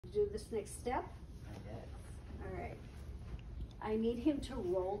do this next step? Yes. All right. I need him to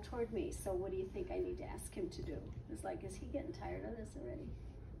roll toward me. So what do you think I need to ask him to do? It's like, is he getting tired of this already?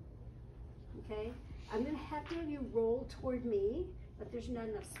 Okay. I'm going to have to have you roll toward me, but there's not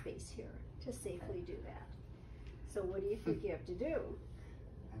enough space here to safely do that. So what do you think you have to do?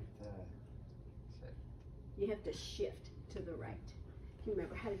 I have to shift. You have to shift to the right. Do you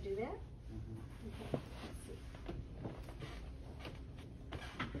remember how to do that? Mm-hmm. Okay. Let's see.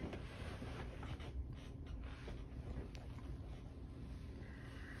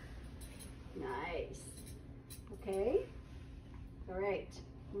 Nice. Okay. All right.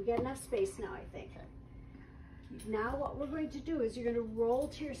 We got enough space now, I think. Okay. Now what we're going to do is you're going to roll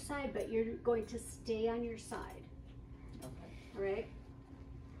to your side, but you're going to stay on your side. Okay. All right.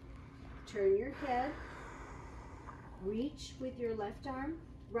 Turn your head. Reach with your left arm,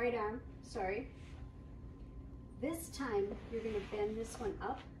 right arm, sorry. This time you're going to bend this one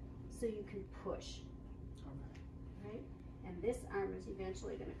up so you can push. Okay. Right? And this arm is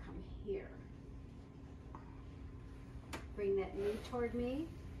eventually going to come here. Bring that knee toward me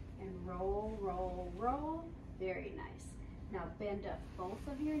and roll, roll, roll. Very nice. Now bend up both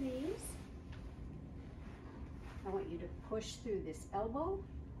of your knees. I want you to push through this elbow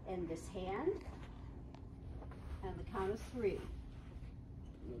and this hand on the count of 3.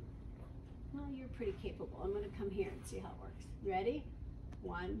 Well, you're pretty capable. I'm going to come here and see how it works. Ready?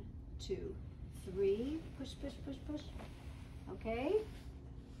 1, 2, 3. Push, push, push, push. Okay?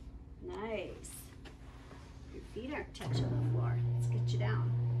 Nice. Your feet aren't touching the floor. Let's get you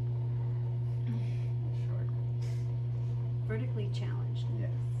down. Short. Vertically challenged.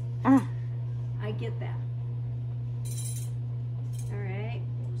 Yes. I get that. All right.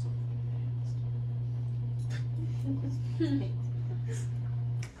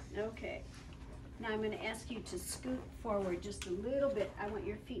 Okay. Now I'm going to ask you to scoot forward just a little bit. I want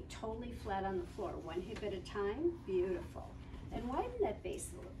your feet totally flat on the floor. One hip at a time. Beautiful. And widen that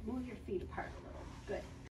base a little. Move your feet apart a little.